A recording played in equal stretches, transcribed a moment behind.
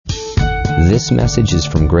This message is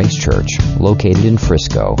from Grace Church, located in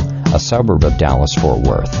Frisco, a suburb of Dallas-Fort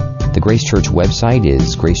Worth. The Grace Church website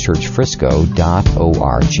is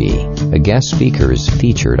gracechurchfrisco.org. A guest speaker is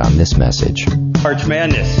featured on this message. March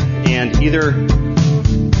Madness, and either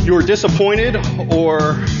you're disappointed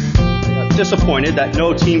or disappointed that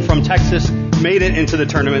no team from Texas made it into the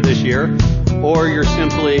tournament this year, or you're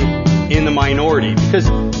simply in the minority. Because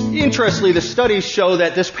interestingly, the studies show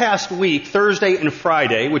that this past week, Thursday and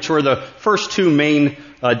Friday, which were the first two main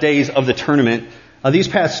days of the tournament, these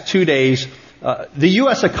past 2 days, the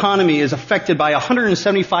U.S. economy is affected by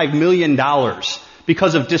 $175 million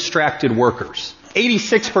because of distracted workers.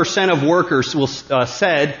 86% of workers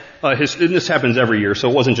said, and this happens every year, so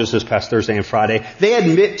it wasn't just this past Thursday and Friday, they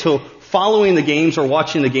admit to following the games or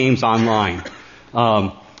watching the games online,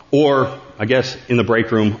 or, I guess, in the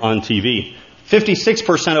break room on TV.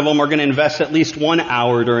 56% of them are going to invest at least 1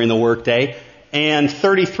 hour during the workday, and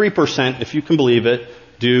 33%, if you can believe it,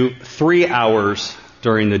 do 3 hours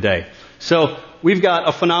during the day. So we've got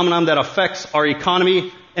a phenomenon that affects our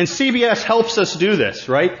economy, and CBS helps us do this,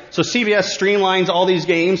 right? So CBS streamlines all these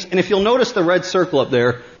games, and if you'll notice the red circle up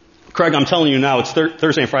there, Craig, I'm telling you now, it's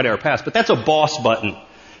Thursday and Friday are past, but that's a boss button.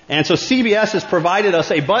 And so CBS has provided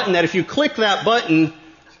us a button that if you click that button,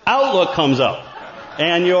 Outlook comes up,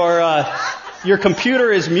 and your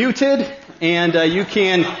computer is muted, and you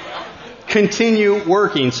can continue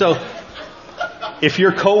working. So if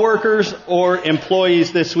your coworkers or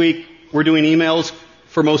employees this week were doing emails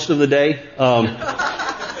for most of the day,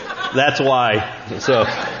 that's why. So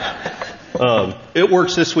it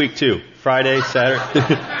works this week too, Friday,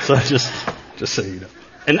 Saturday. So just so you know.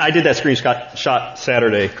 And I did that screenshot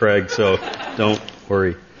Saturday, Craig, so don't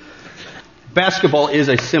worry. Basketball is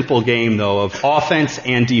a simple game, though, of offense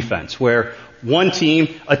and defense, where one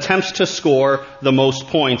team attempts to score the most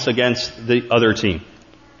points against the other team.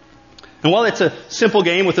 And while it's a simple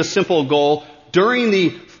game with a simple goal, during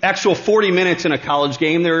the actual 40 minutes in a college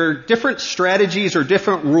game, there are different strategies or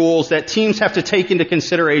different rules that teams have to take into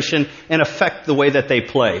consideration and affect the way that they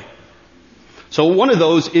play. So one of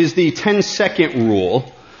those is the 10-second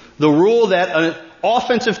rule, the rule that an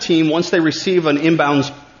offensive team, once they receive the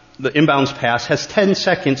inbounds pass, has 10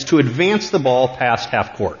 seconds to advance the ball past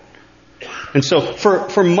half court. And so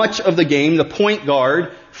for much of the game, the point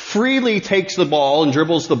guard freely takes the ball and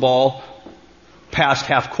dribbles the ball past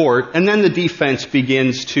half court, and then the defense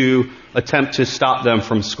begins to attempt to stop them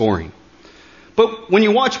from scoring. But when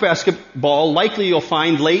you watch basketball, likely you'll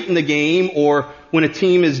find late in the game or when a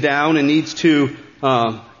team is down and needs to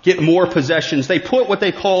get more possessions, they put what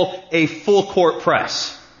they call a full court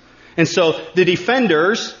press. And so the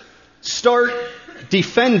defenders start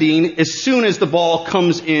defending as soon as the ball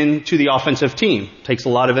comes into the offensive team. Takes a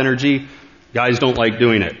lot of energy. Guys don't like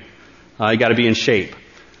doing it. You got to be in shape.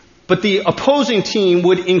 But the opposing team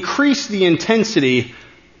would increase the intensity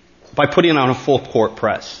by putting on a full court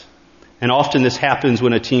press. And often this happens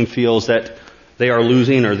when a team feels that they are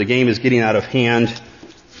losing or the game is getting out of hand.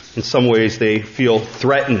 In some ways they feel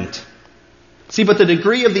threatened. See, but the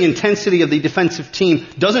degree of the intensity of the defensive team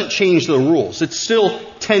doesn't change the rules. It's still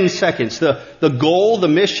 10 seconds. The goal, the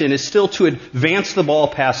mission is still to advance the ball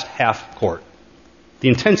past half court. The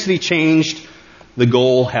intensity changed, the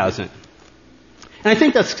goal hasn't. And I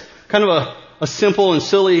think that's kind of a simple and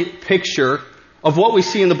silly picture of what we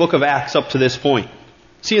see in the book of Acts up to this point.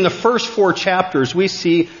 See, in the first 4 chapters, we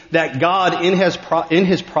see that God, in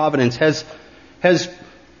His providence, has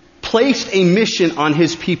placed a mission on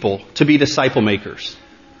His people to be disciple makers.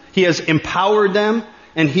 He has empowered them,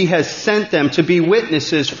 and He has sent them to be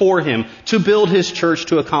witnesses for Him, to build His church,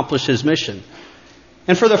 to accomplish His mission.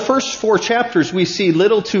 And for the first 4 chapters, we see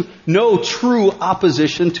little to no true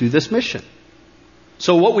opposition to this mission.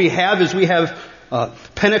 So what we have is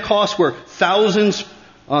Pentecost, where thousands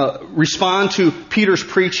respond to Peter's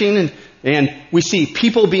preaching, and we see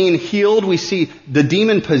people being healed. We see the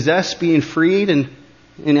demon-possessed being freed. And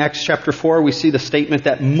in Acts chapter 4, we see the statement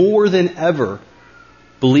that more than ever,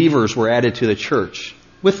 believers were added to the church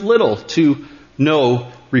with little to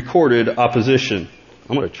no recorded opposition.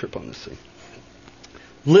 I'm going to trip on this thing.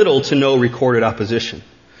 Little to no recorded opposition.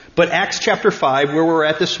 But Acts chapter 5, where we're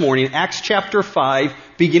at this morning, Acts chapter 5,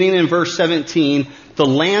 beginning in verse 17, the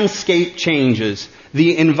landscape changes.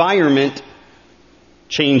 The environment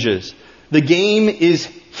changes. The game is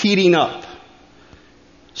heating up.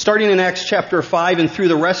 Starting in Acts chapter 5 and through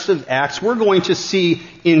the rest of Acts, we're going to see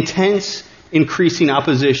intense, increasing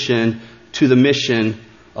opposition to the mission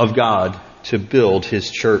of God to build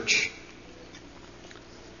His church.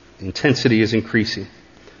 Intensity is increasing.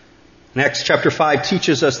 And Acts chapter 5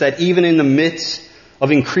 teaches us that even in the midst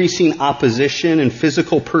of increasing opposition and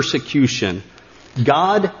physical persecution,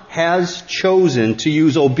 God has chosen to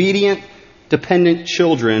use obedient, dependent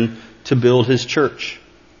children to build His church.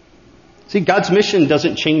 See, God's mission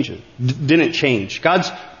didn't change. God's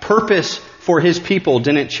purpose for His people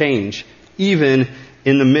didn't change, even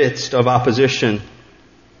in the midst of opposition.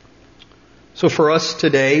 So for us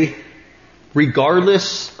today,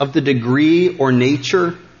 regardless of the degree or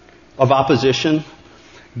nature of opposition,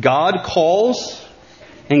 God calls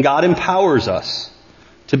and God empowers us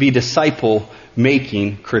to be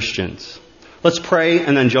disciple-making Christians. Let's pray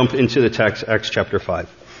and then jump into the text, Acts chapter 5.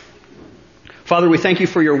 Father, we thank You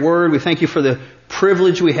for Your word. We thank You for the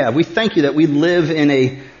privilege we have. We thank You that we live in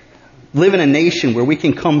a nation where we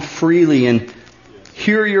can come freely and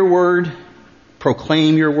hear Your word,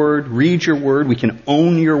 proclaim Your word, read Your word. We can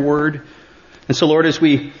own Your word. And so, Lord, as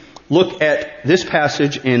we look at this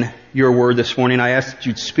passage in Your word this morning, I ask that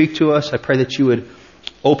You'd speak to us. I pray that You would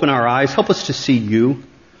open our eyes. Help us to see You.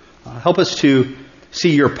 Help us to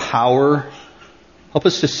see Your power. Help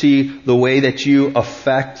us to see the way that You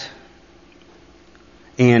affect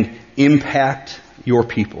and impact Your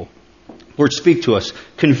people. Lord, speak to us.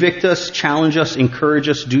 Convict us, challenge us, encourage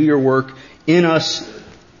us, do Your work in us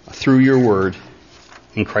through Your word.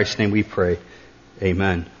 In Christ's name we pray.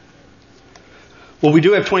 Amen. Well, we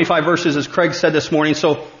do have 25 verses, as Craig said this morning.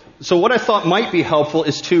 So what I thought might be helpful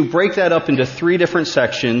is to break that up into 3 different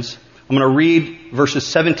sections. I'm going to read verses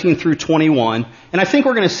 17 through 21. And I think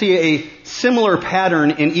we're going to see a similar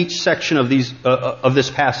pattern in each section of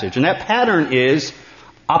this passage. And that pattern is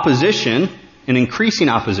opposition, an increasing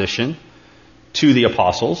opposition to the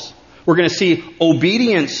apostles. We're going to see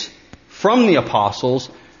obedience from the apostles.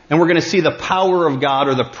 And we're going to see the power of God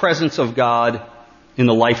or the presence of God in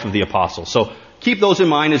the life of the apostles. So keep those in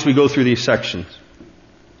mind as we go through these sections.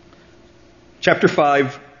 Chapter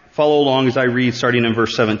 5, follow along as I read, starting in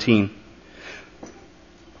verse 17.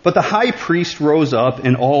 But the high priest rose up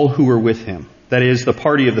and all who were with him, that is, the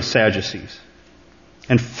party of the Sadducees,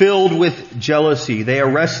 and filled with jealousy, they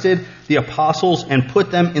arrested the apostles and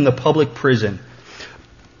put them in the public prison.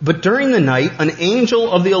 But during the night, an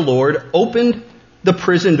angel of the Lord opened the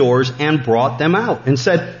prison doors and brought them out and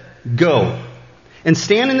said, "Go and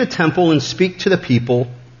stand in the temple and speak to the people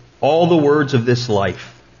all the words of this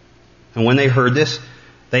life." And when they heard this,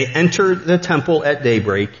 they entered the temple at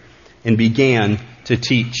daybreak and began to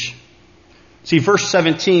teach. See, verse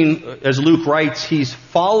 17, as Luke writes, he's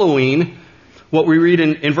following what we read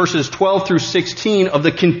in verses 12 through 16 of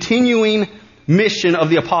the continuing mission of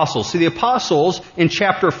the apostles. See, the apostles in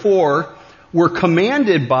chapter 4 were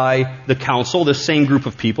commanded by the council, the same group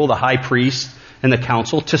of people, the high priest and the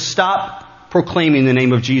council, to stop proclaiming the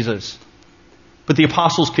name of Jesus. But the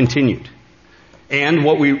apostles continued. And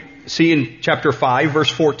what we see in chapter 5, verse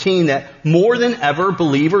 14, that more than ever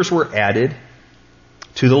believers were added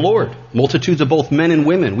to the Lord. Multitudes of both men and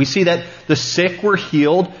women. We see that the sick were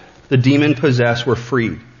healed, the demon-possessed were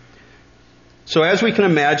freed. So as we can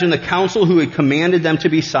imagine, the council who had commanded them to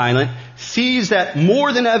be silent sees that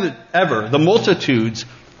more than ever the multitudes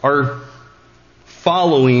are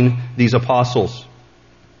following these apostles.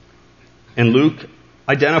 And Luke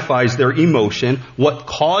identifies their emotion. What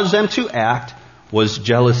caused them to act was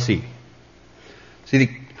jealousy. See, the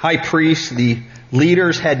high priest, the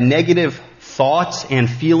leaders had negative thoughts and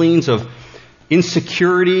feelings of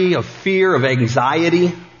insecurity, of fear, of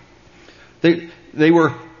anxiety. They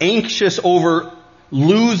were anxious over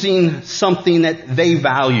losing something that they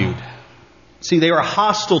valued. See, they were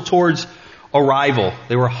hostile towards a rival.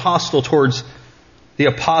 They were hostile towards the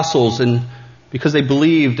apostles, and because they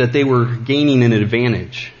believed that they were gaining an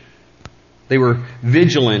advantage. They were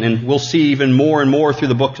vigilant, and we'll see even more and more through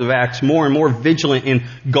the book of Acts, more and more vigilant in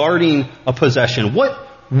guarding a possession. What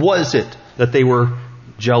was it that they were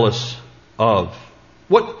jealous of?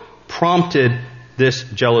 What prompted this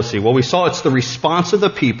jealousy? Well, we saw it's the response of the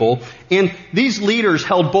people, and these leaders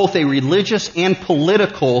held both a religious and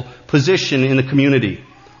political position in the community.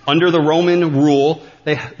 Under the Roman rule,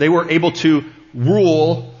 they were able to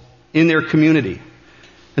rule in their community.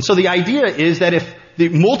 And so the idea is that if the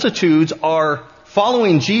multitudes are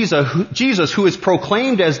following Jesus, who is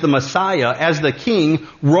proclaimed as the Messiah, as the King,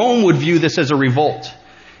 Rome would view this as a revolt.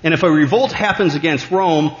 And if a revolt happens against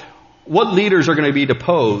Rome, what leaders are going to be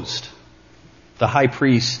deposed? The high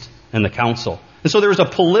priest and the council. And so there's a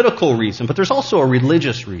political reason, but there's also a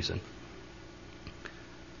religious reason.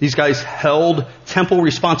 These guys held temple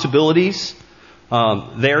responsibilities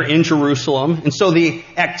there in Jerusalem. And so the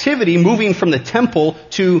activity moving from the temple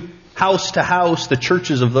to house, the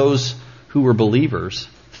churches of those who were believers,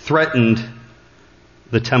 threatened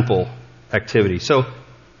the temple activity. So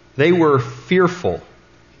they were fearful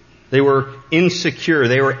They were insecure.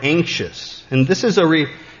 They were anxious. And this is a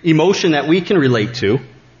emotion that we can relate to.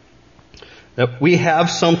 That we have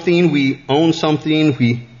something, we own something,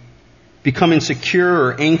 we become insecure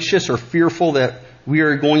or anxious or fearful that we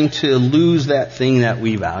are going to lose that thing that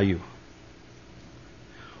we value.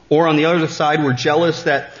 Or on the other side, we're jealous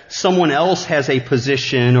that someone else has a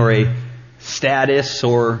position or a status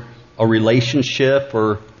or a relationship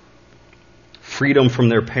or freedom from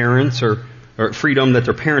their parents or freedom that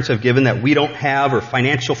their parents have given that we don't have, or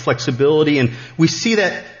financial flexibility. And we see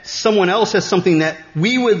that someone else has something that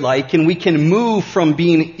we would like, and we can move from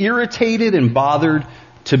being irritated and bothered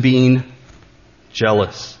to being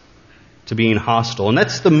jealous, to being hostile. And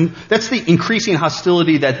that's the increasing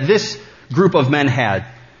hostility that this group of men had.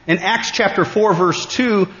 In Acts chapter 4, verse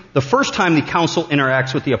 2, the first time the council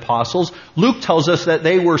interacts with the apostles, Luke tells us that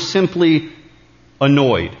they were simply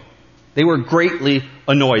annoyed. They were greatly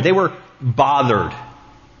annoyed. They were bothered.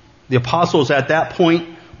 The apostles at that point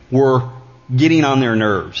were getting on their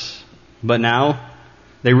nerves. But now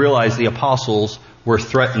they realize the apostles were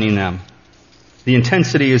threatening them. The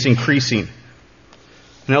intensity is increasing.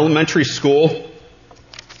 In elementary school,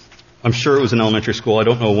 I'm sure it was in elementary school, I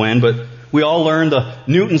don't know when, but we all learned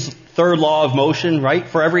Newton's third law of motion, right?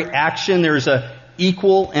 For every action, there's an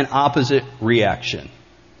equal and opposite reaction.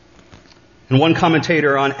 And one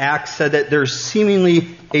commentator on Acts said that there's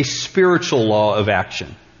seemingly a spiritual law of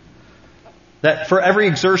action. That for every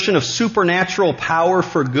exertion of supernatural power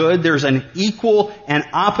for good, there's an equal and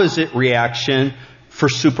opposite reaction for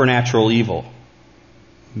supernatural evil.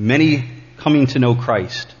 Many coming to know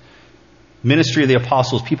Christ. Ministry of the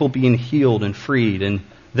apostles, people being healed and freed, and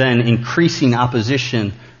then increasing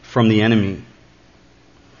opposition from the enemy.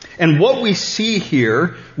 And what we see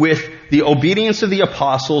here with the obedience of the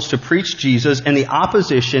apostles to preach Jesus and the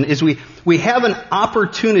opposition is we have an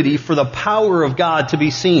opportunity for the power of God to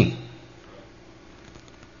be seen.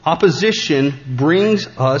 Opposition brings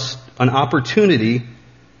us an opportunity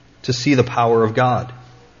to see the power of God.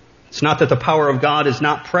 It's not that the power of God is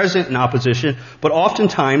not present in opposition, but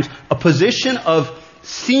oftentimes a position of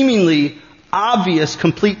seemingly obvious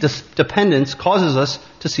complete dependence causes us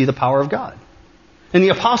to see the power of God. And the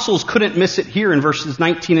apostles couldn't miss it here in verses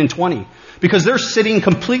 19 and 20, because they're sitting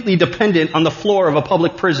completely dependent on the floor of a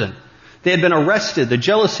public prison. They had been arrested. The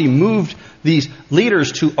jealousy moved these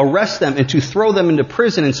leaders to arrest them and to throw them into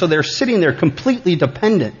prison. And so they're sitting there completely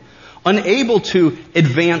dependent, unable to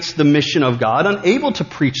advance the mission of God, unable to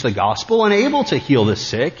preach the gospel, unable to heal the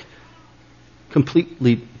sick,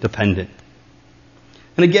 completely dependent.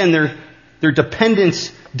 And again, their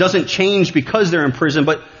dependence doesn't change because they're in prison,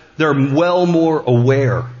 but they're well more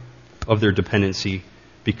aware of their dependency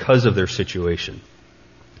because of their situation.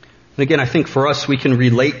 And again, I think for us, we can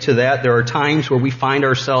relate to that. There are times where we find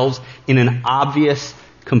ourselves in an obvious,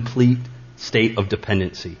 complete state of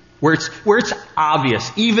dependency. Where it's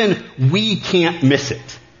obvious. Even we can't miss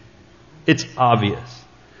it. It's obvious.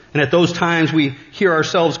 And at those times we hear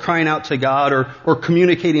ourselves crying out to God or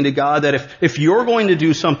communicating to God that if you're going to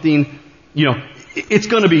do something, it's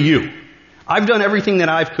going to be you. I've done everything that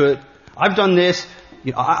I could. I've done this.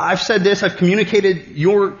 I've said this. I've communicated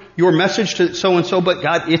your message to so-and-so, but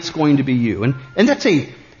God, it's going to be you. And that's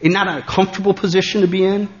not a comfortable position to be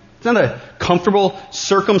in. It's not a comfortable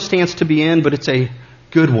circumstance to be in, but it's a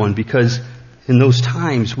good one, because in those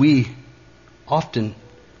times we often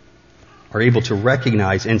are able to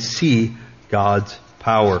recognize and see God's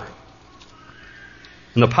power.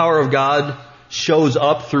 And the power of God shows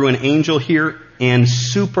up through an angel here and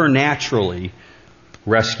supernaturally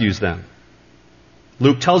rescues them.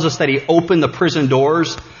 Luke tells us that he opened the prison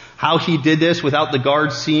doors. How he did this without the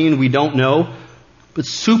guards seeing, we don't know. But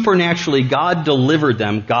supernaturally, God delivered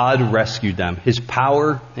them. God rescued them. His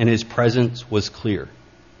power and His presence was clear.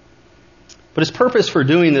 But His purpose for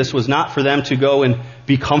doing this was not for them to go and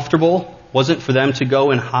be comfortable. Wasn't for them to go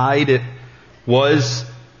and hide. It was,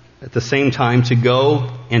 at the same time, to go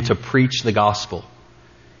and to preach the gospel.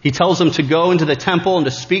 He tells them to go into the temple and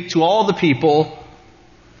to speak to all the people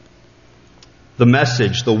the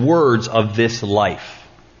message, the words of this life.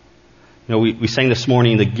 We sang this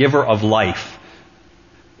morning, the giver of life.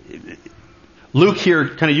 Luke here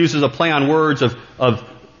kind of uses a play on words of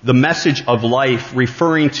the message of life,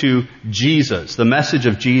 referring to Jesus, the message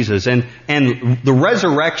of Jesus. And the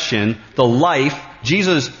resurrection, the life,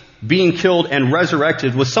 Jesus being killed and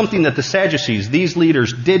resurrected, was something that the Sadducees, these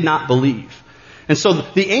leaders, did not believe. And so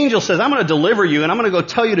the angel says, I'm going to deliver you, and I'm going to go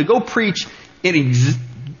tell you to go preach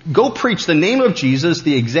the name of Jesus,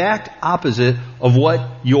 the exact opposite of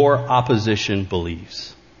what your opposition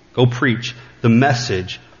believes. Go preach the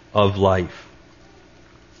message of life.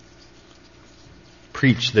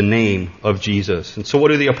 preach the name of Jesus. And so what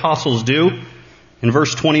do the apostles do? In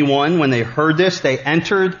verse 21, when they heard this, they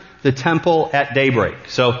entered the temple at daybreak.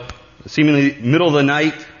 So, seemingly middle of the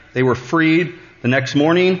night, they were freed. The next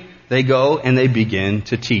morning, they go and they begin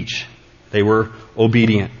to teach. They were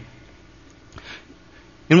obedient.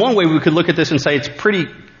 In one way, we could look at this and say it's pretty,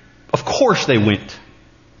 of course they went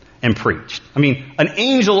and preached. I mean, an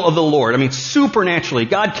angel of the Lord. I mean, supernaturally,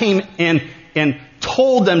 God came and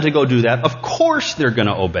told them to go do that. Of course they're going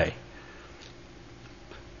to obey.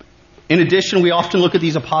 In addition, we often look at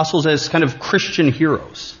these apostles as kind of Christian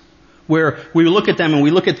heroes, where we look at them and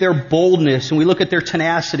we look at their boldness and we look at their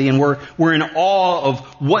tenacity, and we're in awe of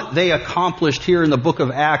what they accomplished here in the book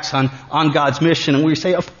of Acts on God's mission. And we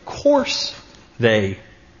say, of course they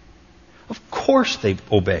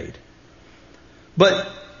obeyed. But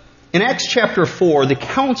in Acts chapter 4, the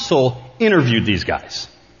council interviewed these guys.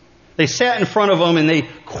 They sat in front of them and they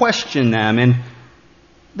questioned them, and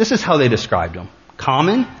this is how they described them.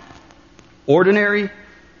 Common, ordinary,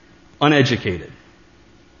 uneducated.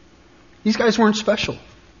 These guys weren't special.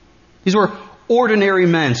 These were ordinary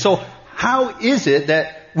men. So how is it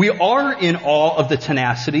that we are in awe of the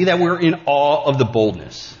tenacity, that we're in awe of the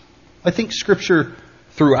boldness? I think Scripture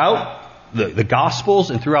throughout the Gospels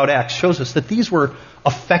and throughout Acts shows us that these were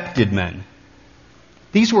affected men.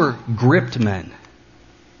 These were gripped men.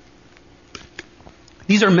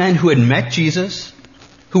 These are men who had met Jesus,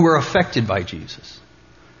 who were affected by Jesus.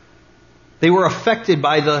 They were affected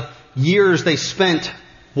by the years they spent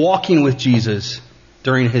walking with Jesus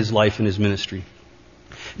during His life and His ministry.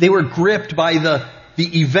 They were gripped by the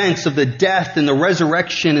events of the death and the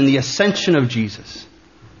resurrection and the ascension of Jesus.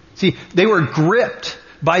 See, they were gripped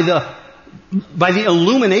by the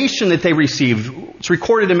illumination that they received. It's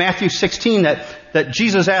recorded in Matthew 16 that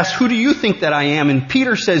Jesus asked, "Who do you think that I am?" And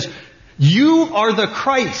Peter says, "You are the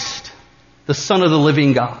Christ, the Son of the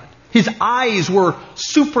living God." His eyes were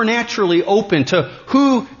supernaturally open to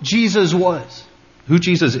who Jesus was, who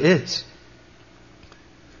Jesus is.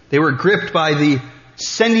 They were gripped by the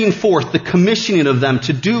sending forth, the commissioning of them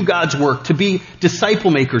to do God's work, to be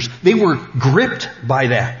disciple makers. They were gripped by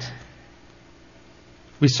that.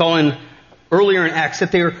 We saw earlier in Acts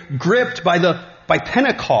that they were gripped by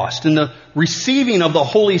Pentecost and the receiving of the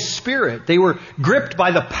Holy Spirit. They were gripped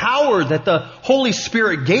by the power that the Holy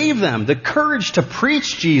Spirit gave them, the courage to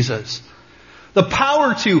preach Jesus, the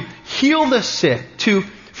power to heal the sick, to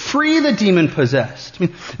free the demon-possessed. I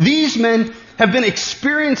mean, these men have been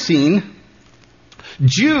experiencing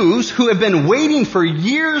Jews who have been waiting for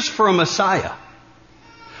years for a Messiah,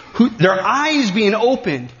 their eyes being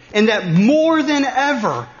opened, and that more than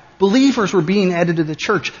ever, believers were being added to the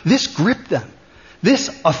church. This gripped them. This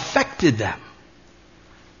affected them.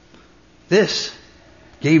 This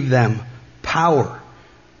gave them power.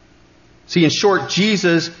 See, in short,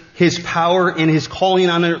 Jesus, His power and His calling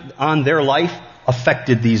on their life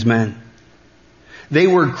affected these men. They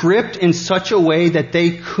were gripped in such a way that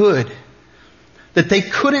they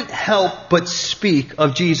couldn't help but speak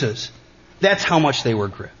of Jesus. That's how much they were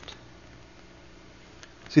gripped.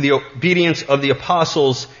 See, the obedience of the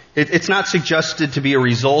apostles, it's not suggested to be a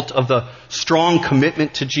result of the strong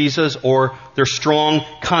commitment to Jesus or their strong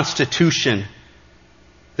constitution.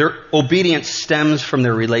 Their obedience stems from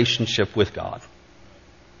their relationship with God.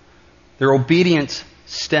 Their obedience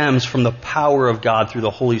stems from the power of God through the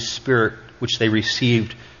Holy Spirit, which they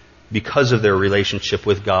received because of their relationship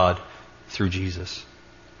with God through Jesus.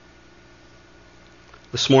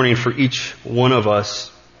 This morning, for each one of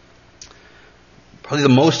us, probably the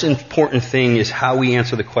most important thing is how we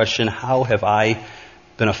answer the question, how have I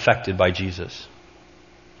been affected by Jesus?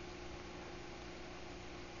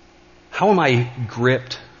 How am I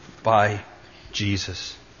gripped by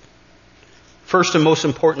Jesus? First and most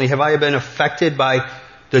importantly, have I been affected by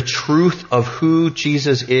the truth of who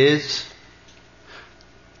Jesus is?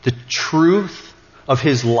 The truth of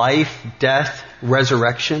His life, death,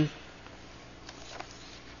 resurrection?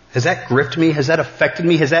 Has that gripped me? Has that affected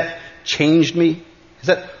me? Has that changed me? Has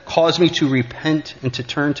that caused me to repent and to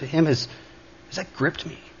turn to Him? Has that gripped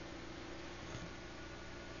me?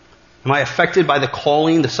 Am I affected by the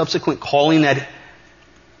calling, the subsequent calling that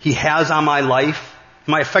He has on my life?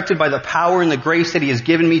 Am I affected by the power and the grace that He has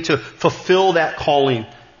given me to fulfill that calling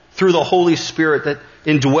through the Holy Spirit that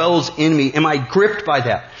indwells in me? Am I gripped by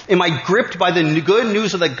that? Am I gripped by the good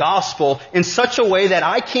news of the gospel in such a way that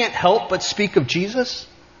I can't help but speak of Jesus?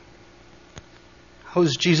 How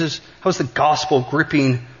is the gospel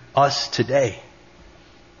gripping us today?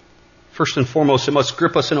 First and foremost, it must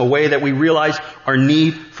grip us in a way that we realize our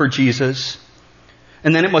need for Jesus.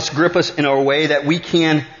 And then it must grip us in a way that we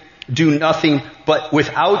can do nothing but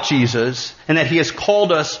without Jesus, and that He has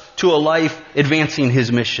called us to a life advancing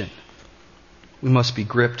His mission. We must be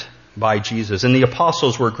gripped by Jesus. And the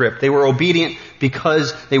apostles were gripped. They were obedient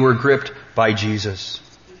because they were gripped by Jesus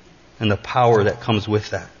and the power that comes with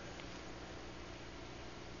that.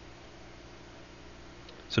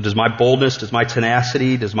 So does my boldness, does my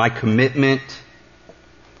tenacity, does my commitment,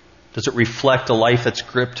 does it reflect a life that's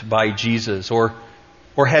gripped by Jesus? Or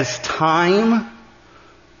has time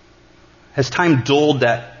dulled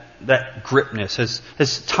that gripness?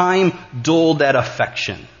 Has time dulled that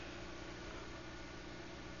affection?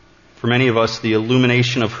 For many of us, the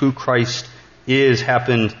illumination of who Christ is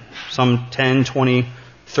happened some 10, 20,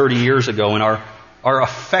 30 years ago, and our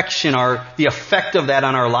affection, the effect of that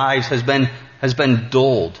on our lives has been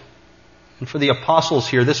dulled. And for the apostles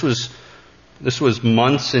here, this was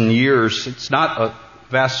months and years. It's not a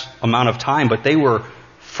vast amount of time, but they were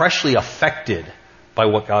freshly affected by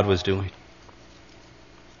what God was doing.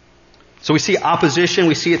 So we see opposition.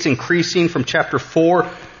 We see it's increasing from chapter 4.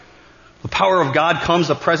 The power of God comes,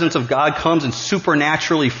 the presence of God comes and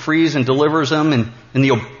supernaturally frees and delivers them. And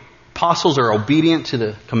the apostles are obedient to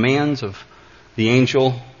the commands of the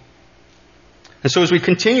angel. And so as we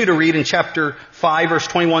continue to read in chapter 5, verse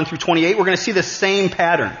 21 through 28, we're going to see the same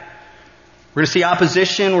pattern. We're going to see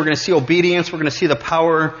opposition, we're going to see obedience, we're going to see the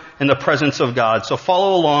power and the presence of God. So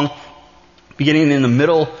follow along, beginning in the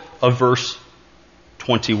middle of verse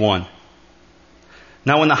 21.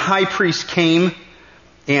 Now when the high priest came,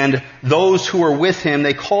 and those who were with him,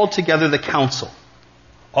 they called together the council,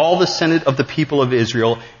 all the senate of the people of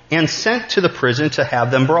Israel, and sent to the prison to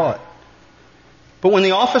have them brought. But when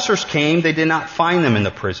the officers came, they did not find them in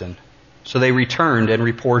the prison. So they returned and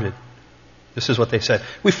reported. This is what they said.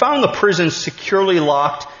 We found the prison securely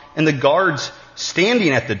locked and the guards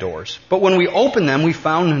standing at the doors. But when we opened them, we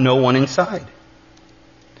found no one inside.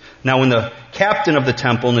 Now when the captain of the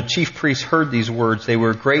temple and the chief priests heard these words, they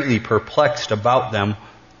were greatly perplexed about them,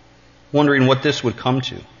 wondering what this would come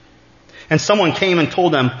to. And someone came and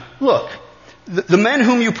told them, "Look, the men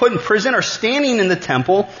whom you put in prison are standing in the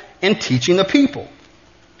temple and teaching the people."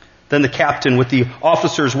 Then the captain with the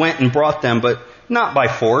officers went and brought them, but not by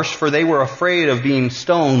force, for they were afraid of being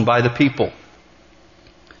stoned by the people.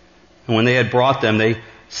 And when they had brought them, they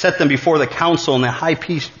set them before the council, and the high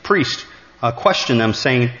priest questioned them,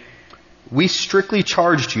 saying, "We strictly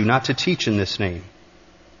charged you not to teach in this name.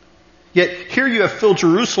 Yet here you have filled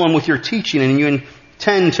Jerusalem with your teaching, and you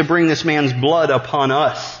intend to bring this man's blood upon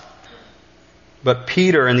us." But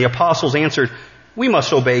Peter and the apostles answered, "We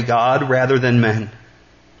must obey God rather than men.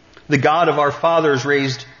 The God of our fathers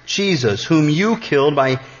raised Jesus, whom you killed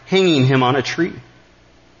by hanging him on a tree.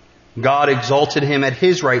 God exalted him at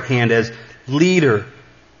his right hand as leader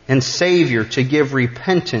and Savior to give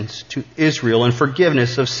repentance to Israel and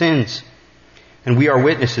forgiveness of sins. And we are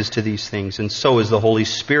witnesses to these things, and so is the Holy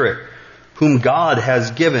Spirit, whom God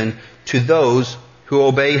has given to those who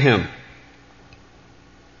obey him."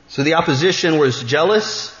 So the opposition was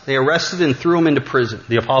jealous. They arrested and threw him into prison,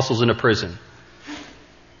 the apostles into prison.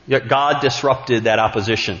 Yet God disrupted that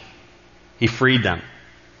opposition. He freed them.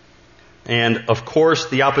 And of course,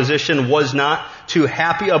 the opposition was not too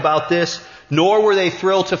happy about this, nor were they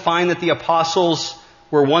thrilled to find that the apostles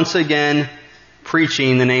were once again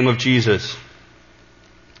preaching the name of Jesus.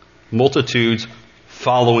 Multitudes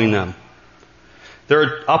following them.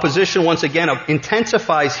 Their opposition once again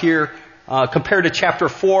intensifies here compared to chapter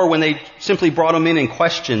 4 when they simply brought them in and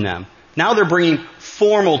questioned them. Now they're bringing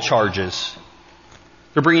formal charges.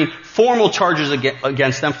 They're bringing formal charges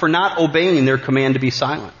against them for not obeying their command to be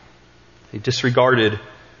silent. They disregarded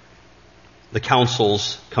the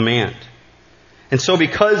council's command. And so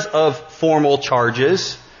because of formal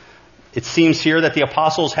charges, it seems here that the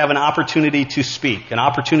apostles have an opportunity to speak, an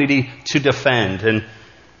opportunity to defend. And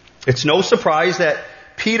it's no surprise that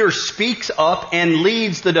Peter speaks up and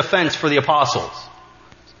leads the defense for the apostles.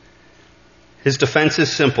 His defense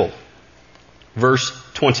is simple. Verse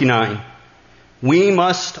 29. We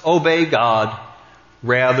must obey God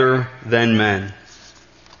rather than men.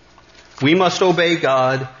 We must obey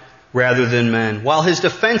God rather than men. While his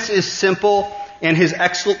defense is simple and his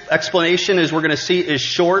explanation, as we're going to see, is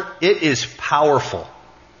short, it is powerful.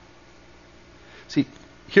 See,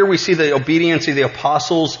 here we see the obedience of the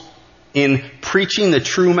apostles in preaching the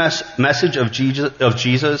true message of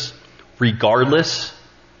Jesus regardless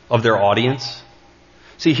of their audience.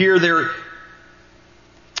 See, here they're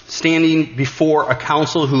standing before a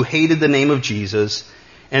council who hated the name of Jesus,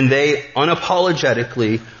 and they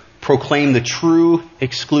unapologetically proclaim the true,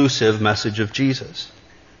 exclusive message of Jesus.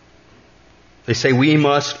 They say, we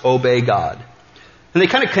must obey God. And they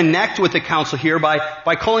kind of connect with the council here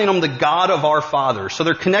by calling him the God of our fathers. So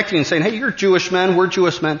they're connecting and saying, hey, you're Jewish men, we're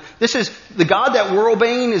Jewish men. This is, the God that we're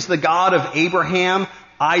obeying is the God of Abraham,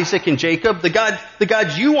 Isaac, and Jacob. The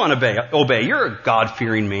God you want to obey. You're a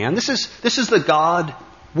God-fearing man. This is the God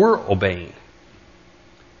we're obeying.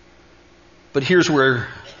 But here's where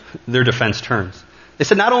their defense turns. They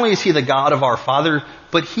said, not only is he the God of our father,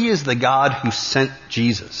 but he is the God who sent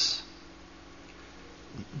Jesus.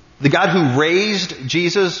 The God who raised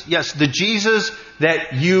Jesus, yes, the Jesus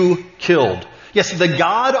that you killed. Yes, the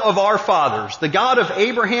God of our fathers, the God of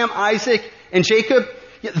Abraham, Isaac, and Jacob,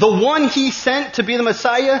 the one he sent to be the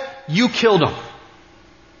Messiah, you killed him.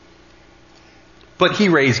 But he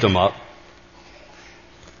raised him up.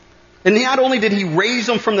 And not only did he raise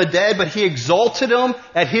him from the dead, but he exalted him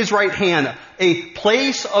at his right hand, a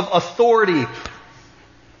place of authority.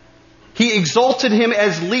 He exalted him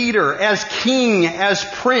as leader, as king, as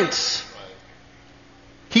prince.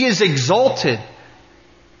 He is exalted.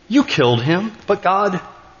 You killed him, but God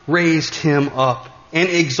raised him up and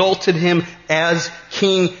exalted him as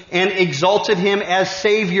king and exalted him as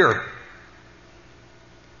savior.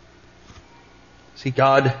 See,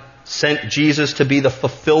 God sent Jesus to be the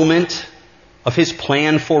fulfillment of his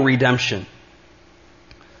plan for redemption.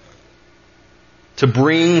 To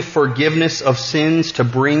bring forgiveness of sins, to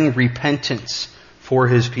bring repentance for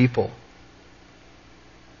his people.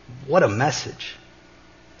 What a message.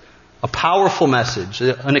 A powerful message,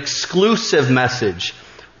 an exclusive message.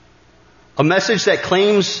 A message that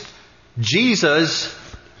claims Jesus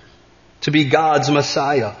to be God's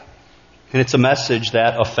Messiah. And it's a message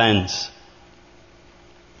that offends.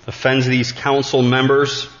 Offends these council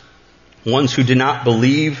members, ones who did not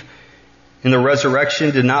believe in the resurrection,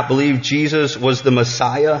 did not believe Jesus was the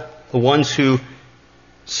Messiah, the ones who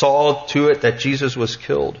saw to it that Jesus was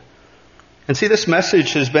killed. And see, this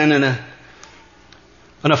message has been an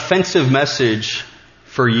offensive message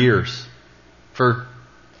for years, for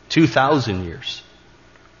 2,000 years.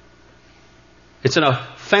 It's an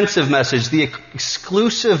offensive message. The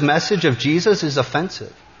exclusive message of Jesus is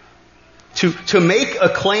offensive. To make a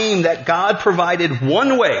claim that God provided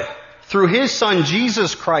one way through his Son,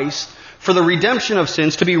 Jesus Christ, for the redemption of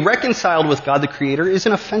sins, to be reconciled with God the Creator, is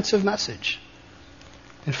an offensive message.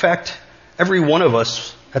 In fact, every one of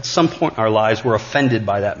us, at some point in our lives, were offended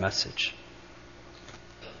by that message.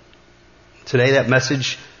 Today, that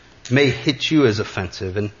message may hit you as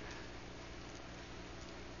offensive. And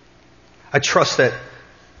I trust that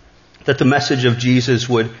the message of Jesus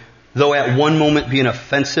would, though at one moment be an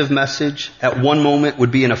offensive message, at one moment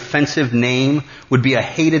would be an offensive name, would be a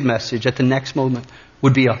hated message, at the next moment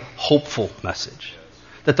would be a hopeful message.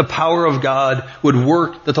 That the power of God would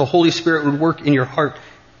work, that the Holy Spirit would work in your heart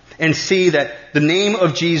and see that the name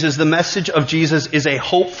of Jesus, the message of Jesus, is a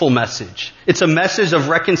hopeful message. It's a message of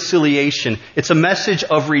reconciliation. It's a message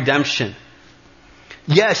of redemption.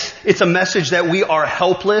 Yes, it's a message that we are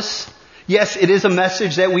helpless. Yes, it is a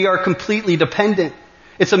message that we are completely dependent.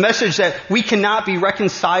 It's a message that we cannot be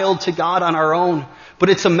reconciled to God on our own. But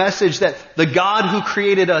it's a message that the God who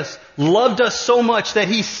created us loved us so much that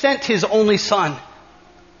he sent his only Son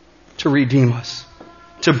to redeem us,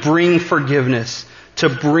 to bring forgiveness, to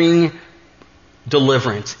bring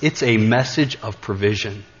deliverance. It's a message of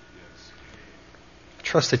provision. I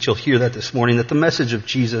trust that you'll hear that this morning, that the message of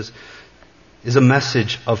Jesus is a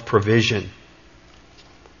message of provision.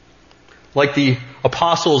 Like the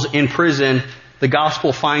apostles in prison, the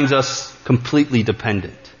gospel finds us completely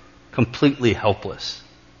dependent, completely helpless,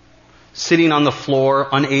 sitting on the floor,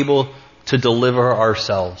 unable to deliver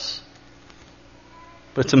ourselves.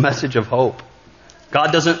 But it's a message of hope.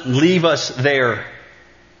 God doesn't leave us there.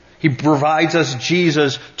 He provides us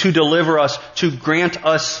Jesus to deliver us, to grant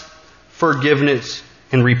us forgiveness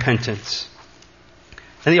and repentance.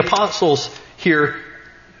 And the apostles here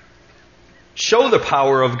show the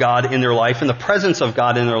power of God in their life and the presence of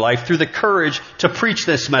God in their life through the courage to preach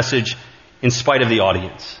this message in spite of the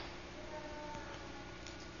audience.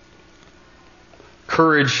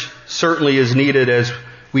 Courage certainly is needed as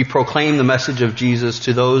we proclaim the message of Jesus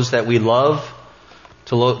to those that we love,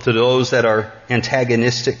 to those that are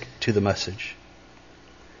antagonistic to the message.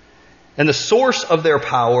 And the source of their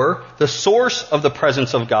power, the source of the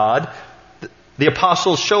presence of God, the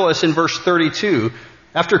apostles show us in verse 32.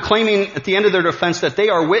 After claiming at the end of their defense that they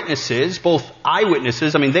are witnesses, both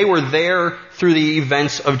eyewitnesses, they were there through the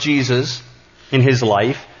events of Jesus in his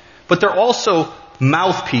life, but they're also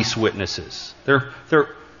mouthpiece witnesses.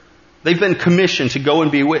 They've been commissioned to go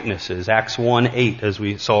and be witnesses. Acts 1:8, as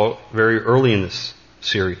we saw very early in this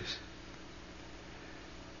series.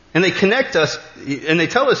 And they connect us, and they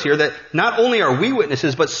tell us here that not only are we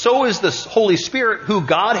witnesses, but so is the Holy Spirit who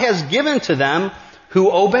God has given to them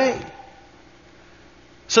who obey.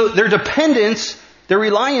 So their dependence, their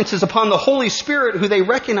reliance is upon the Holy Spirit who they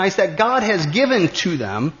recognize that God has given to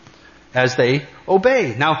them as they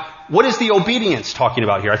obey. Now, what is the obedience talking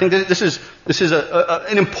about here? I think this is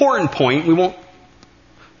an important point. We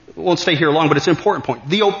won't stay here long, but it's an important point.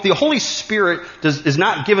 The Holy Spirit is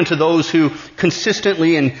not given to those who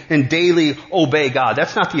consistently and daily obey God.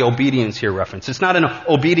 That's not the obedience here reference. It's not an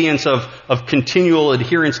obedience of continual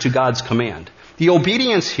adherence to God's command. The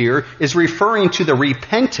obedience here is referring to the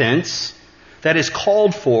repentance that is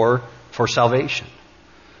called for salvation.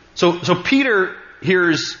 So Peter here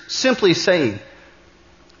is simply saying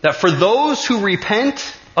that for those who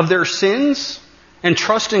repent of their sins and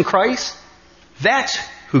trust in Christ, that's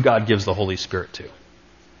who God gives the Holy Spirit to.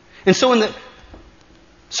 And so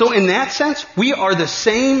in that sense, we are the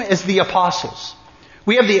same as the apostles.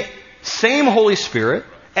 We have the same Holy Spirit,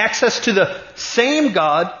 access to the same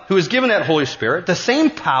God who has given that Holy Spirit, the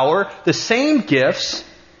same power, the same gifts.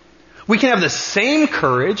 We can have the same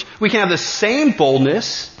courage. We can have the same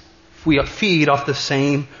boldness if we feed off the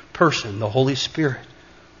same person, the Holy Spirit,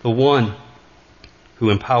 the one who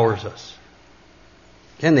empowers us.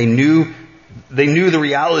 Again, they knew the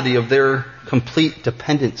reality of their complete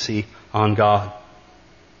dependency on God.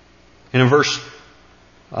 And in verse,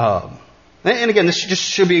 and again, this just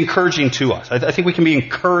should be encouraging to us. I think we can be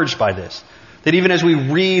encouraged by this. That even as we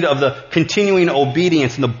read of the continuing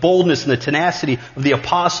obedience and the boldness and the tenacity of the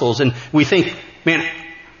apostles, and we think, man,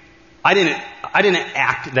 I didn't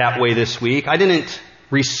act that way this week. I didn't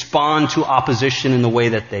respond to opposition in the way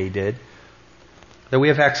that they did. That we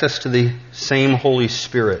have access to the same Holy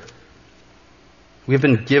Spirit. We have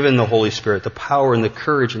been given the Holy Spirit. The power and the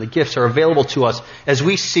courage and the gifts are available to us as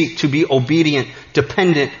we seek to be obedient,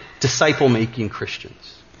 dependent, disciple-making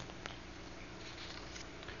Christians.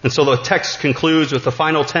 And so the text concludes with the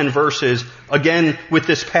final 10 verses, again with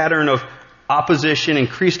this pattern of opposition,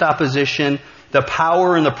 increased opposition, the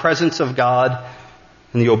power and the presence of God,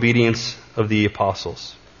 and the obedience of the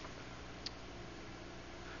apostles.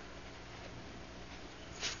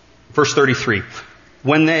 Verse 33.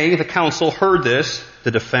 When they, the council, heard this, the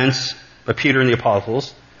defense by Peter and the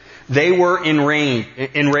apostles, they were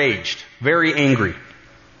enraged, very angry,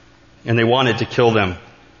 and they wanted to kill them.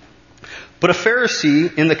 But a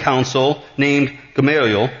Pharisee in the council named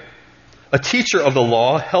Gamaliel, a teacher of the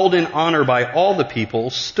law, held in honor by all the people,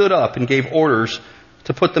 stood up and gave orders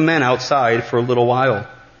to put the men outside for a little while.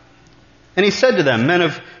 And he said to them, "Men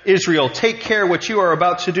of Israel, take care what you are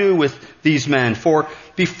about to do with these men. For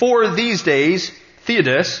before these days,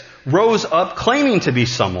 Theudas rose up claiming to be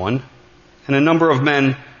someone, and a number of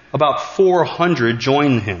men, about 400,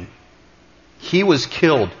 joined him. He was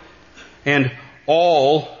killed, and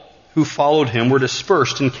all who followed him were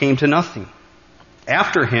dispersed and came to nothing.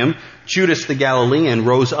 After him, Judas the Galilean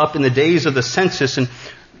rose up in the days of the census and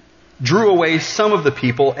drew away some of the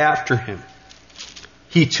people after him.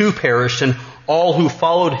 He too perished, and all who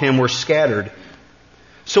followed him were scattered.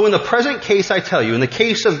 So in the present case, I tell you, in the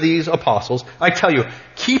case of these apostles, I tell you,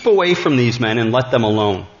 keep away from these men and let them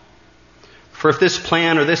alone. For if this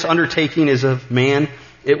plan or this undertaking is of man,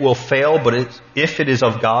 it will fail, but if it is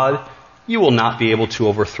of God, you will not be able to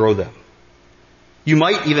overthrow them. You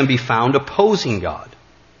might even be found opposing God."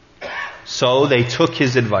 So they took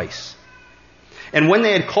his advice. And when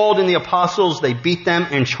they had called in the apostles, they beat them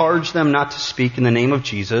and charged them not to speak in the name of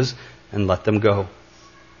Jesus, and let them go.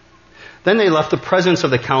 Then they left the presence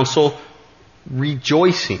of the council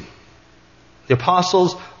rejoicing. The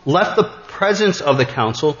apostles left the presence of the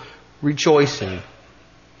council rejoicing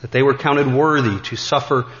that they were counted worthy to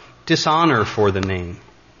suffer dishonor for the name.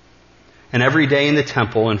 And every day in the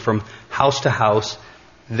temple and from house to house,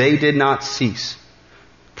 they did not cease,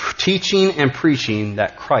 teaching and preaching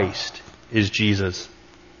that Christ is Jesus.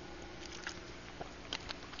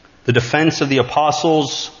 The defense of the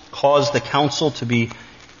apostles caused the council to be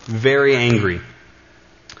very angry.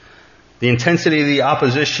 The intensity of the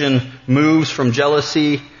opposition moves from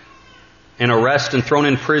jealousy and arrest and thrown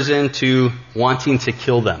in prison to wanting to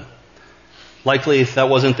kill them. Likely that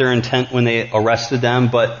wasn't their intent when they arrested them,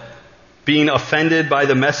 but being offended by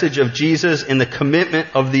the message of Jesus and the commitment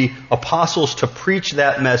of the apostles to preach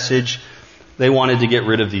that message, they wanted to get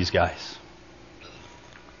rid of these guys.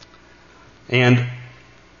 And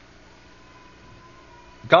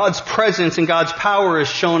God's presence and God's power is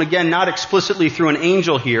shown again, not explicitly through an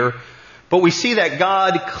angel here, but we see that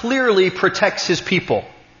God clearly protects His people.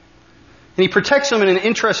 And He protects them in an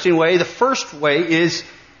interesting way. The first way is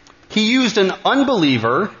He used an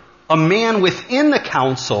unbeliever, a man within the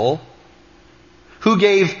council who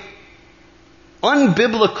gave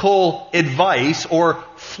unbiblical advice or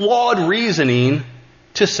flawed reasoning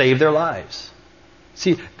to save their lives.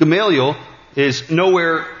 See, Gamaliel is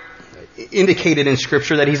nowhere indicated in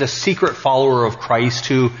Scripture that he's a secret follower of Christ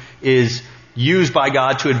who is used by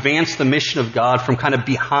God to advance the mission of God from kind of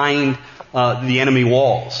behind the enemy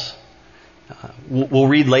walls. We'll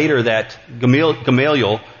read later that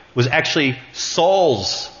Gamaliel was actually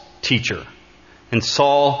Saul's teacher. And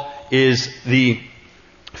Saul is the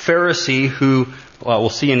Pharisee who, we'll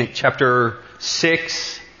see in chapter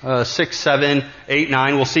 6, 7, 8,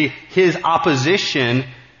 9, we'll see his opposition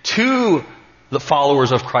to the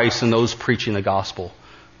followers of Christ and those preaching the gospel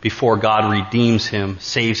before God redeems him,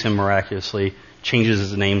 saves him miraculously, changes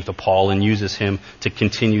his name to Paul, and uses him to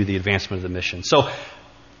continue the advancement of the mission. So,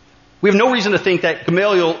 we have no reason to think that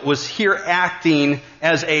Gamaliel was here acting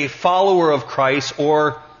as a follower of Christ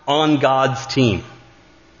or on God's team.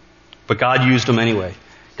 But God used him anyway.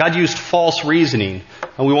 God used false reasoning.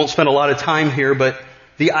 And we won't spend a lot of time here, but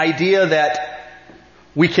the idea that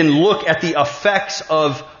we can look at the effects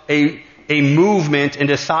of a movement and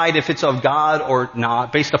decide if it's of God or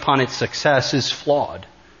not based upon its success is flawed.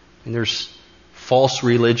 And there's false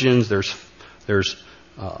religions, there's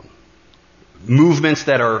movements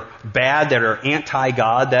that are bad, that are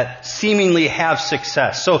anti-God, that seemingly have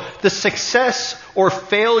success. So the success or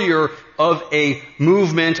failure of a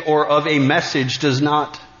movement or of a message does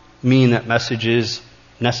not mean that message is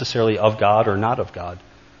necessarily of God or not of God.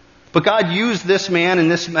 But God used this man and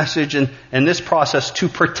this message and this process to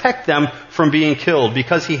protect them from being killed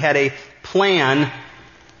because He had a plan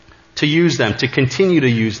to use them, to continue to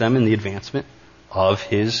use them in the advancement of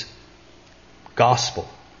His gospel.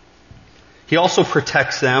 He also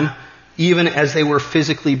protects them even as they were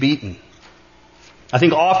physically beaten. I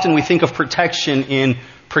think often we think of protection in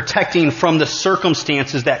protecting from the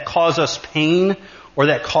circumstances that cause us pain or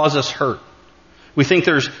that cause us hurt. We think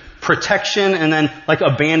there's protection and then like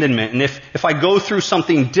abandonment. And if I go through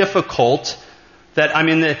something difficult, that I'm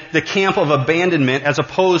in the camp of abandonment as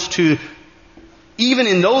opposed to, even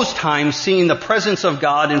in those times, seeing the presence of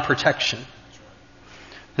God in protection.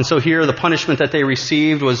 And so here the punishment that they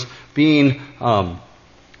received was being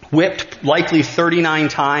whipped likely 39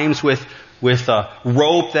 times with a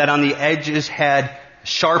rope that on the edges had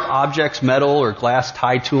sharp objects, metal or glass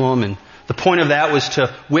tied to them. And the point of that was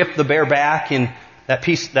to whip the bare back, and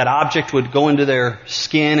that object would go into their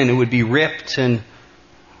skin and it would be ripped and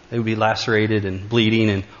they would be lacerated and bleeding,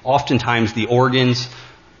 and oftentimes the organs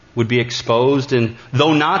would be exposed. And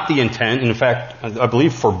though not the intent, in fact, I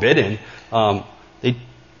believe forbidden,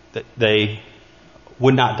 they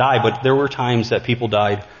would not die, but there were times that people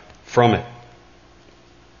died from it.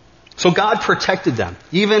 So God protected them,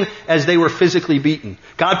 even as they were physically beaten.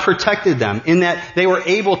 God protected them in that they were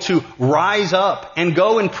able to rise up and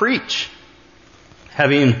go and preach,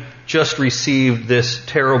 having just received this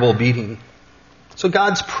terrible beating. So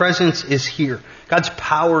God's presence is here. God's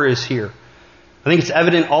power is here. I think it's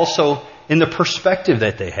evident also in the perspective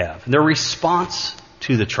that they have, their response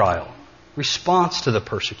to the trial, response to the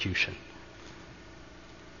persecution.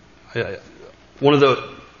 One of the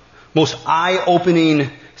most eye-opening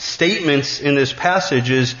statements in this passage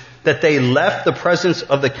is that they left the presence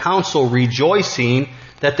of the council rejoicing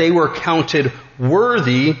that they were counted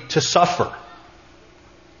worthy to suffer.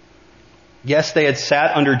 Yes, they had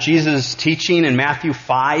sat under Jesus' teaching in Matthew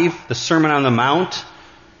 5, the Sermon on the Mount,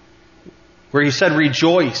 where He said,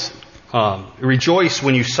 rejoice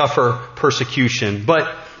when you suffer persecution.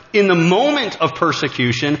 But in the moment of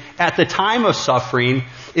persecution, at the time of suffering,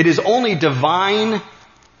 it is only divine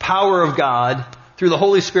power of God through the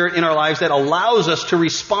Holy Spirit in our lives that allows us to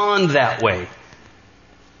respond that way,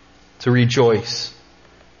 to rejoice.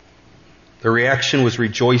 Their reaction was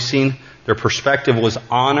rejoicing. Their perspective was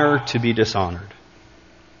honor to be dishonored.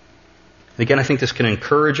 And again, I think this can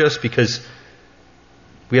encourage us because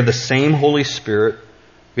we have the same Holy Spirit.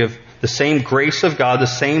 We have the same grace of God, the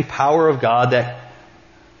same power of God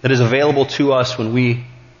that is available to us when we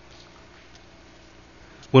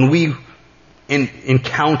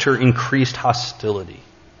encounter increased hostility.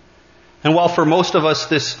 And while for most of us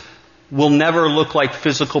this will never look like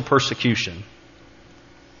physical persecution,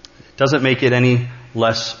 it doesn't make it any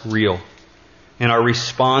less real. And our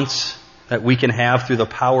response that we can have through the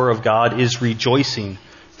power of God is rejoicing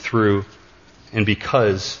through and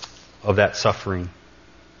because of that suffering.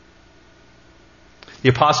 The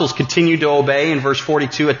apostles continued to obey in verse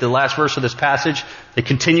 42 at the last verse of this passage. They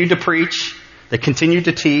continued to preach. They continued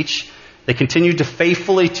to teach. They continued to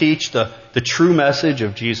faithfully teach the true message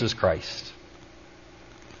of Jesus Christ.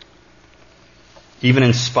 even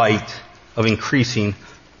in spite of increasing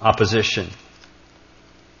opposition.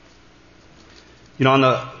 On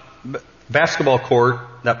the basketball court,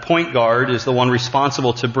 that point guard is the one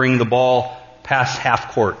responsible to bring the ball past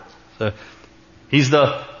half court. So he's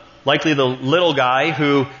likely the little guy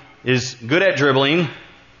who is good at dribbling.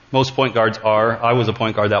 Most point guards are. I was a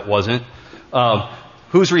point guard that wasn't.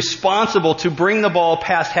 Who's responsible to bring the ball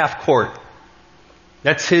past half court.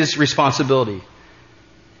 That's his responsibility.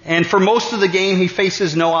 And for most of the game, he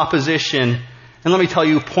faces no opposition. And let me tell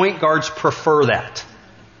you, point guards prefer that.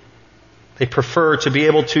 They prefer to be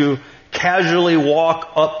able to casually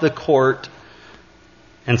walk up the court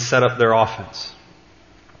and set up their offense.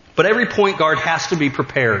 But every point guard has to be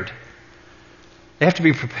prepared. They have to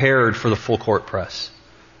be prepared for the full court press.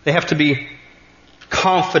 They have to be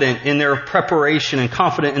confident in their preparation and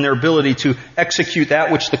confident in their ability to execute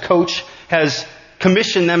that which the coach has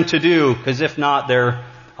commissioned them to do, because if not, they're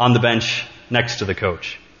on the bench next to the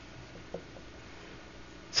coach.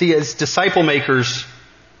 See, as disciple makers,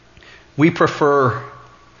 we prefer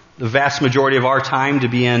the vast majority of our time to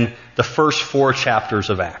be in the first 4 chapters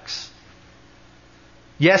of Acts.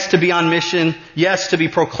 Yes, to be on mission. Yes, to be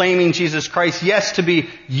proclaiming Jesus Christ. Yes, to be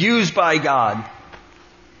used by God,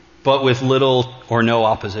 but with little or no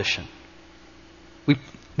opposition. We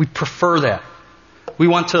prefer that. We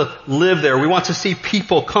want to live there. We want to see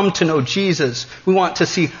people come to know Jesus. We want to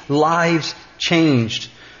see lives changed.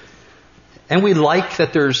 And we like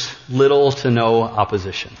that there's little to no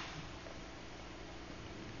opposition.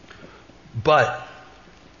 But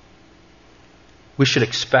we should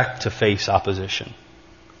expect to face opposition.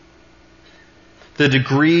 The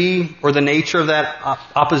degree or the nature of that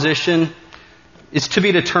opposition is to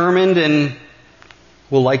be determined and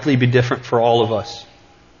will likely be different for all of us.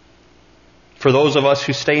 For those of us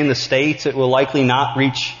who stay in the States, it will likely not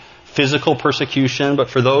reach physical persecution, but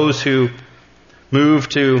for those who move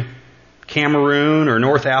to Cameroon or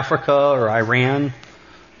North Africa or Iran,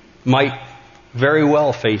 might very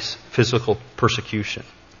well face physical persecution.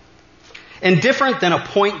 And different than a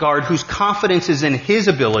point guard whose confidence is in his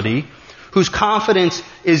ability, whose confidence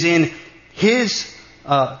is in his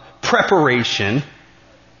preparation,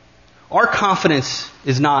 our confidence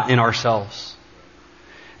is not in ourselves.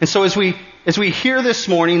 And so as we hear this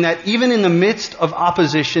morning that even in the midst of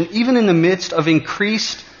opposition, even in the midst of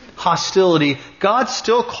increased hostility, God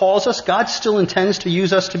still calls us, God still intends to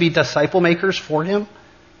use us to be disciple makers for Him.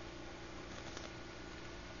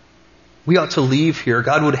 We ought to leave here.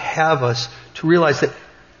 God would have us to realize that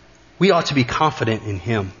we ought to be confident in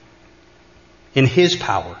Him, in His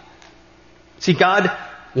power. See, God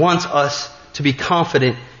wants us to be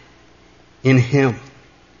confident in Him.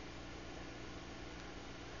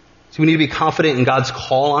 So we need to be confident in God's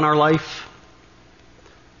call on our life,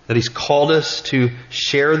 that He's called us to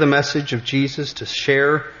share the message of Jesus, to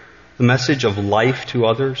share the message of life to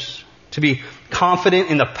others, to be confident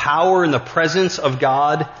in the power and the presence of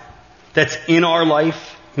God that's in our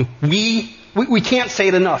life. We can't say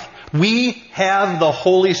it enough. We have the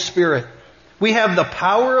Holy Spirit. We have the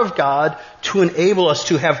power of God to enable us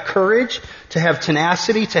to have courage, to have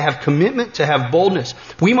tenacity, to have commitment, to have boldness.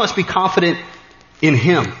 We must be confident in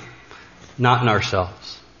Him, not in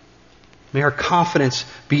ourselves. May our confidence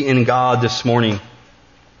be in God this morning.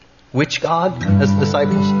 Which God? As the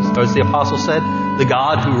disciples, or as the apostles said, the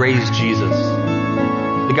God who raised Jesus.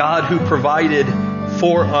 The God who provided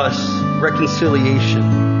for us reconciliation.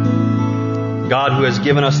 God who has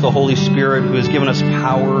given us the Holy Spirit, who has given us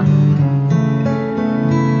power.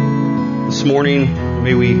 This morning,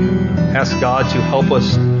 may we ask God to help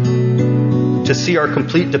us to see our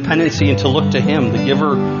complete dependency and to look to Him, the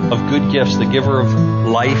giver of good gifts, the giver of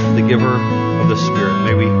life, the giver of the Spirit.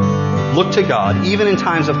 May we look to God, even in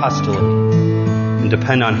times of hostility, and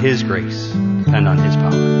depend on His grace, depend on His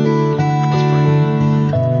power. Let's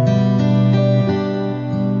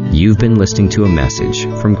pray. You've been listening to a message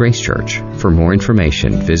from Grace Church. For more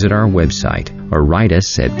information, visit our website or write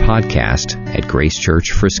us at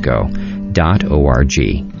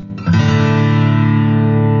podcast@gracechurchfrisco.org.